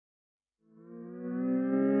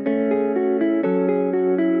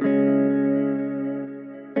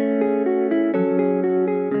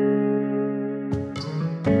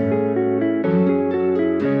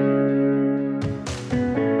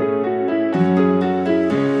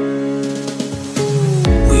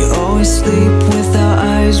we sleep with our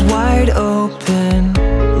eyes wide open.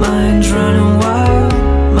 Minds running wild,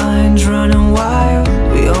 minds running wild.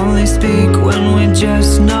 We only speak when we're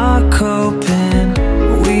just not coping.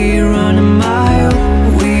 We run a mile,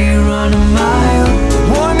 we run a mile.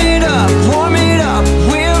 Warm it up,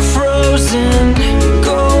 we're frozen.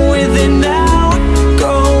 Go with it now,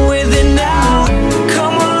 go with it now.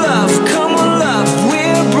 Come on love,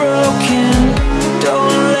 we're broken.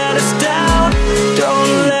 Don't let us down,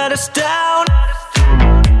 don't let us down.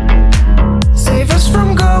 Save us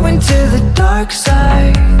from going to the dark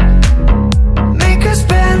side. Make us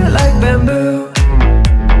bend like bamboo.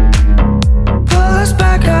 Pull us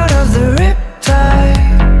back out of the riptide.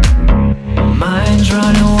 Minds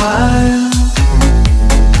running wild.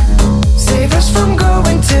 Save us from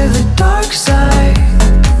going to the dark side.